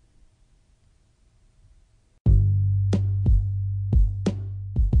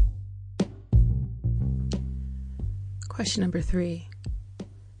 Question number 3.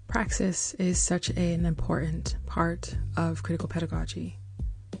 Praxis is such an important part of critical pedagogy.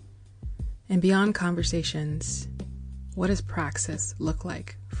 And beyond conversations, what does praxis look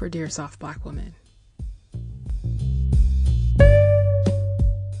like for Dear Soft Black Woman?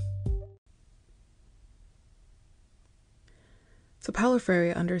 So Paulo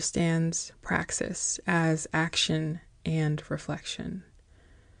Freire understands praxis as action and reflection.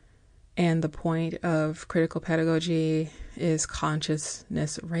 And the point of critical pedagogy is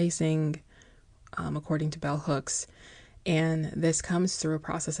consciousness raising, according to Bell Hooks. And this comes through a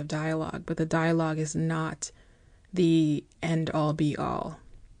process of dialogue, but the dialogue is not the end-all be-all.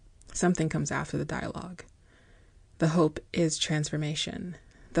 Something comes after the dialogue. The hope is transformation.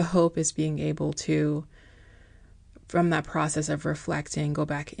 The hope is being able to, from that process of reflecting, go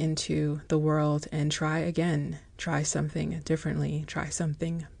back into the world and try again, try something differently, try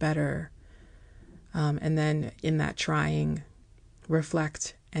something better. And then in that trying,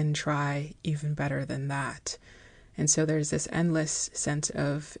 reflect and try even better than that. And so there's this endless sense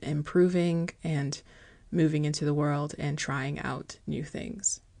of improving and moving into the world and trying out new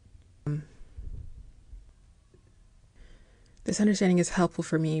things. This understanding is helpful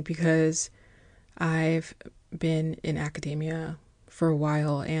for me because I've been in academia for a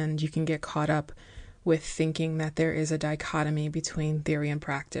while, and you can get caught up with thinking that there is a dichotomy between theory and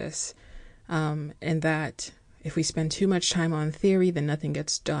practice, and that if we spend too much time on theory, then nothing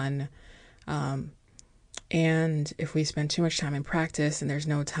gets done. And if we spend too much time in practice and there's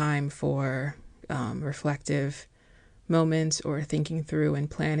no time for reflective moments or thinking through and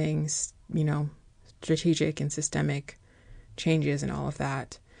planning, strategic and systemic changes and all of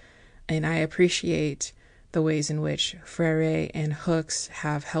that. And I appreciate the ways in which Freire and Hooks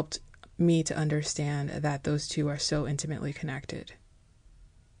have helped me to understand that those two are so intimately connected.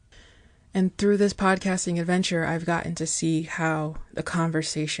 And through this podcasting adventure, I've gotten to see how the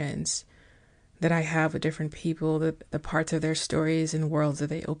conversations that I have with different people, the parts of their stories and worlds that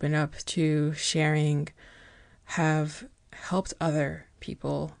they open up to sharing, have helped other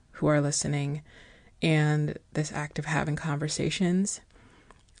people who are listening. And this act of having conversations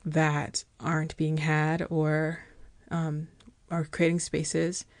that aren't being had or are creating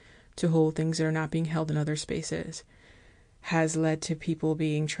spaces to hold things that are not being held in other spaces has led to people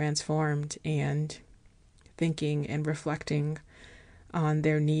being transformed and thinking and reflecting on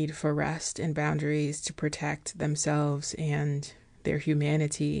their need for rest and boundaries to protect themselves and their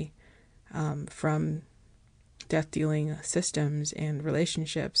humanity from death-dealing systems and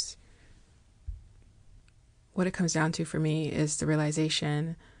relationships. What it comes down to for me is the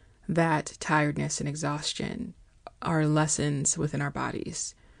realization that tiredness and exhaustion are lessons within our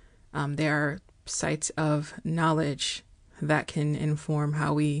bodies. They are sites of knowledge that can inform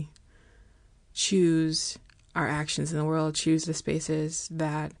how we choose our actions in the world, choose the spaces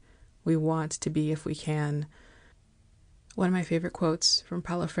that we want to be if we can. One of my favorite quotes from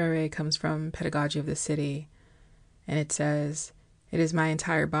Paulo Freire comes from Pedagogy of the City, and it says, "It is my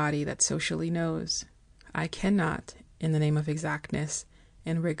entire body that socially knows. I cannot, in the name of exactness,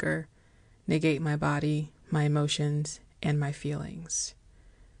 and rigor negate my body, my emotions, and my feelings.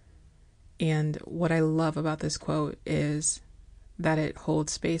 And what I love about this quote is that it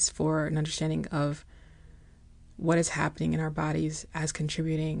holds space for an understanding of what is happening in our bodies as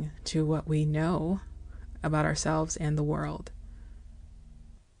contributing to what we know about ourselves and the world.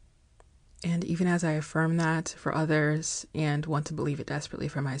 And even as I affirm that for others and want to believe it desperately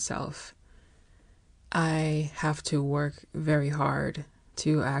for myself, I have to work very hard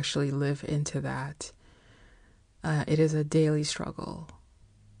to actually live into that. It is a daily struggle.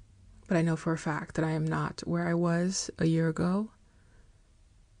 But I know for a fact that I am not where I was a year ago.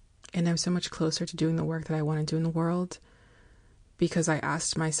 And I'm so much closer to doing the work that I want to do in the world because I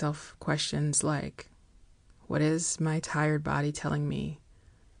asked myself questions like, what is my tired body telling me?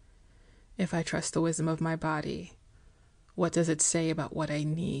 If I trust the wisdom of my body, what does it say about what I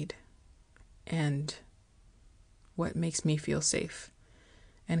need and what makes me feel safe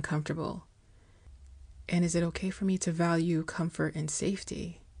and comfortable? And is it okay for me to value comfort and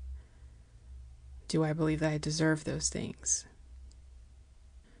safety? Do I believe that I deserve those things?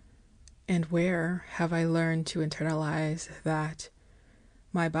 And where have I learned to internalize that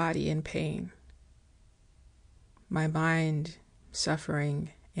my body in pain, my mind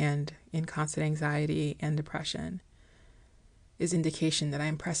suffering and in constant anxiety and depression is indication that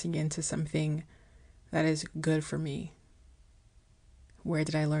I'm pressing into something that is good for me? Where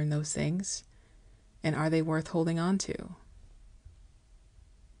did I learn those things? And are they worth holding on to?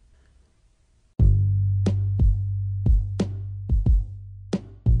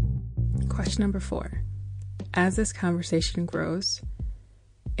 Question number 4. As this conversation grows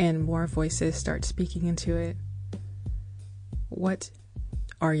and more voices start speaking into it, what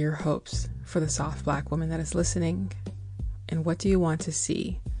are your hopes for the soft Black woman that is listening? And what do you want to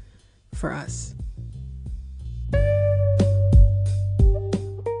see for us?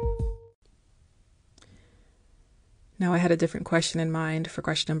 Now, I had a different question in mind for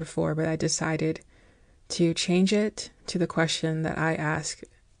question number 4, but I decided to change it to the question that I ask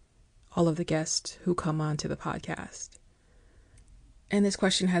all of the guests who come on to the podcast. And this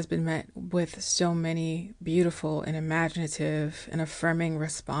question has been met with so many beautiful and imaginative and affirming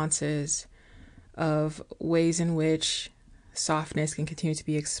responses of ways in which softness can continue to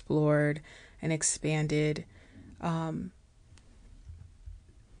be explored and expanded. And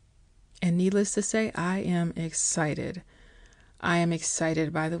needless to say, I am excited. I am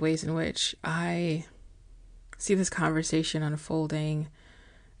excited by the ways in which I see this conversation unfolding.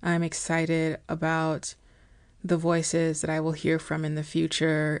 I'm excited about the voices that I will hear from in the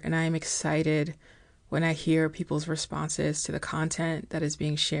future, and I'm excited when I hear people's responses to the content that is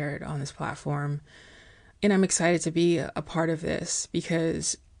being shared on this platform. And I'm excited to be a part of this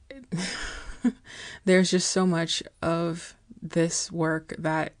because there's just so much of this work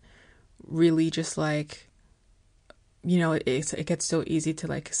that really just like, you know, it gets so easy to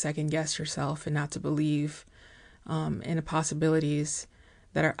like second guess yourself and not to believe in the possibilities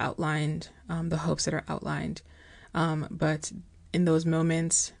that are outlined, the hopes that are outlined. But in those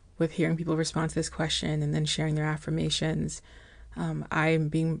moments with hearing people respond to this question and then sharing their affirmations, I am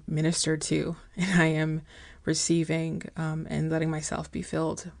being ministered to and I am receiving and letting myself be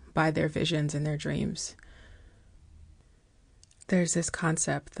filled by their visions and their dreams. There's this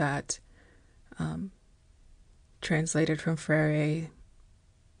concept that translated from Freire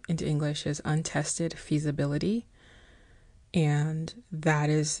into English is untested feasibility. And that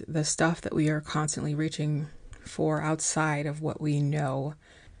is the stuff that we are constantly reaching for outside of what we know.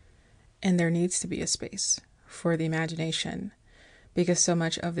 And there needs to be a space for the imagination because so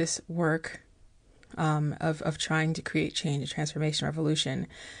much of this work of trying to create change, transformation, revolution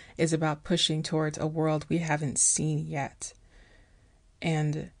is about pushing towards a world we haven't seen yet.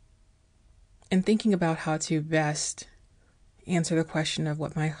 And thinking about how to best answer the question of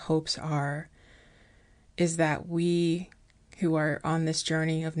what my hopes are is that we who are on this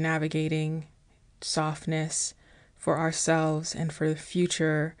journey of navigating softness for ourselves and for the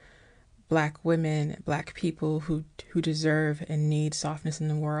future Black women, Black people who deserve and need softness in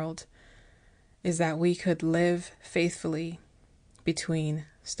the world, is that we could live faithfully between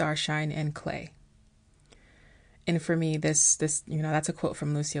starshine and clay. And for me, this that's a quote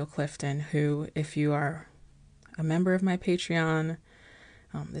from Lucille Clifton, who, if you are a member of my Patreon,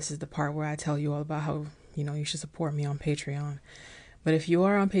 this is the part where I tell you all about how, you should support me on Patreon. But if you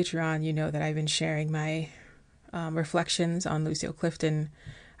are on Patreon, you know that I've been sharing my reflections on Lucille Clifton.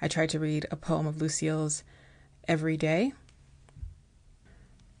 I try to read a poem of Lucille's every day.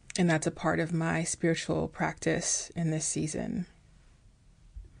 And that's a part of my spiritual practice in this season.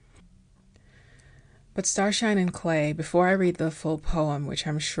 But Starshine and Clay, before I read the full poem, which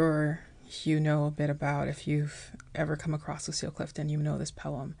I'm sure you know a bit about, if you've ever come across Lucille Clifton, you know this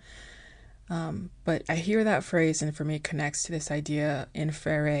poem. But I hear that phrase, and for me it connects to this idea in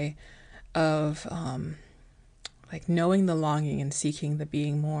Freire of like knowing the longing and seeking the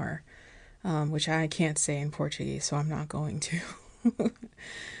being more, which I can't say in Portuguese, so I'm not going to.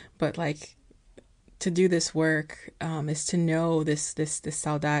 But like, to do this work is to know this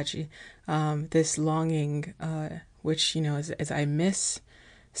saudade, this longing, which, you know, is I miss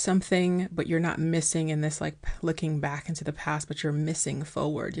something, but you're not missing in this like looking back into the past, but you're missing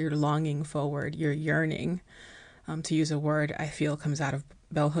forward, you're longing forward, you're yearning, to use a word I feel comes out of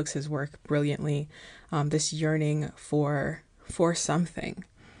Bell Hooks' work brilliantly, this yearning for something,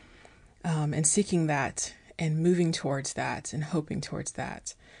 and seeking that and moving towards that and hoping towards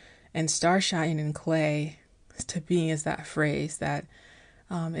that. And Starshine and Clay, to me, is that phrase that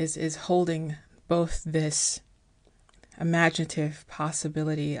is holding both this imaginative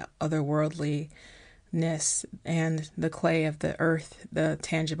possibility, otherworldliness, and the clay of the earth, the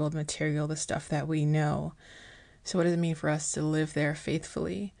tangible material, the stuff that we know. So what does it mean for us to live there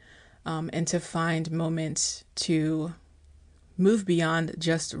faithfully, and to find moments to move beyond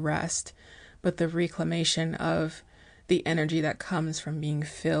just rest, but the reclamation of the energy that comes from being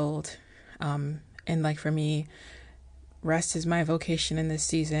filled. And like for me, rest is my vocation in this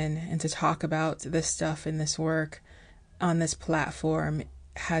season, and to talk about this stuff in this work on this platform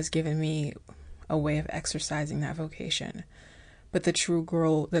has given me a way of exercising that vocation. But the true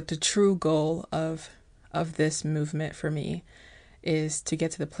goal of this movement for me is to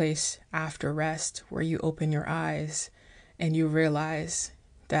get to the place after rest where you open your eyes and you realize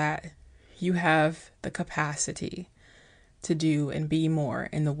that you have the capacity to do and be more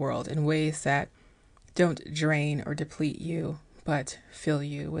in the world in ways that don't drain or deplete you, but fill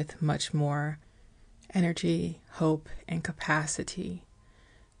you with much more energy, hope, and capacity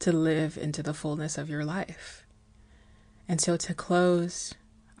to live into the fullness of your life. And so to close,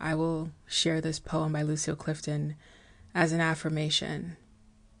 I will share this poem by Lucille Clifton as an affirmation.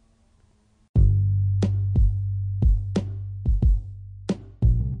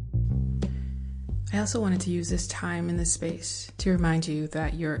 I also wanted to use this time in this space to remind you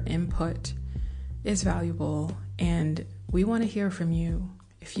that your input is valuable, and we want to hear from you.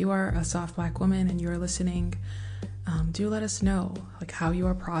 If you are a soft Black woman and you're listening, do let us know like how you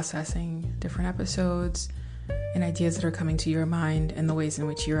are processing different episodes and ideas that are coming to your mind, and the ways in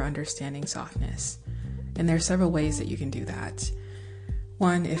which you're understanding softness. And there are several ways that you can do that.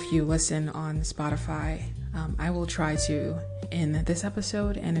 One, if you listen on Spotify, I will try to, in this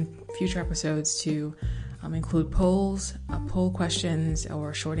episode and in future episodes, to include polls, poll questions,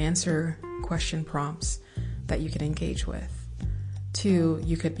 or short answer question prompts that you can engage with. Two,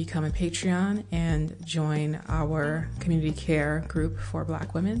 you could become a Patreon and join our community care group for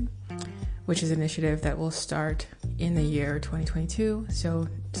Black women, which is an initiative that will start in the year 2022. So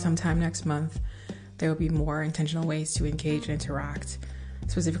sometime next month, there will be more intentional ways to engage and interact,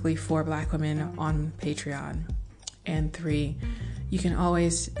 specifically for Black women on Patreon. And three, you can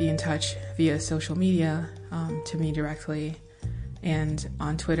always be in touch via social media to me directly, and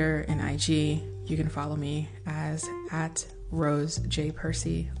on Twitter and IG, you can follow me as @Rose J.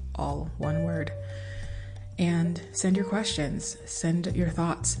 Percy, all one word. And send your questions, send your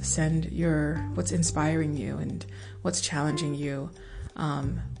thoughts, send what's inspiring you and what's challenging you.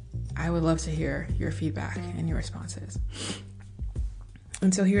 I would love to hear your feedback and your responses.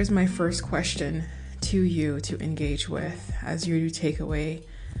 And so here's my first question to you to engage with as you take away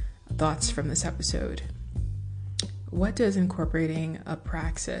thoughts from this episode. What does incorporating a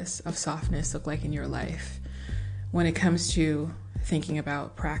praxis of softness look like in your life when it comes to thinking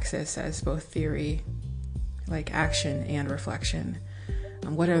about praxis as both theory, like action, and reflection?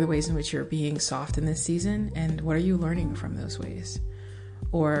 What are the ways in which you're being soft in this season, and what are you learning from those ways?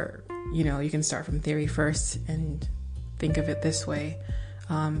 Or, you can start from theory first and think of it this way.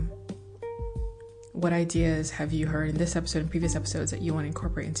 What ideas have you heard in this episode and previous episodes that you want to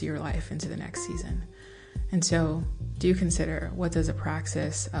incorporate into your life into the next season? And so do consider, what does a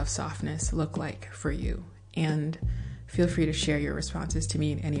praxis of softness look like for you? And feel free to share your responses to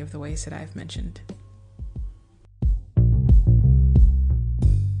me in any of the ways that I've mentioned.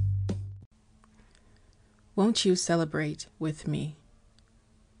 Won't you celebrate with me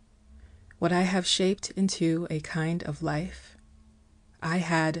what I have shaped into a kind of life? I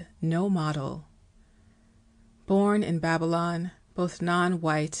had no model. Born in Babylon, both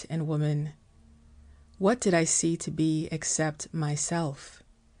non-white and woman, what did I see to be except myself?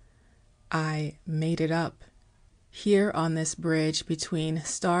 I made it up, here on this bridge between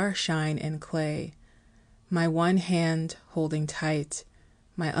starshine and clay, my one hand holding tight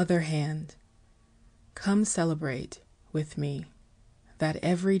my other hand, come celebrate with me that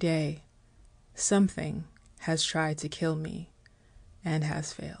every day something has tried to kill me and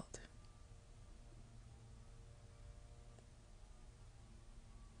has failed.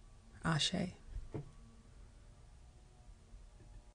 Ashe.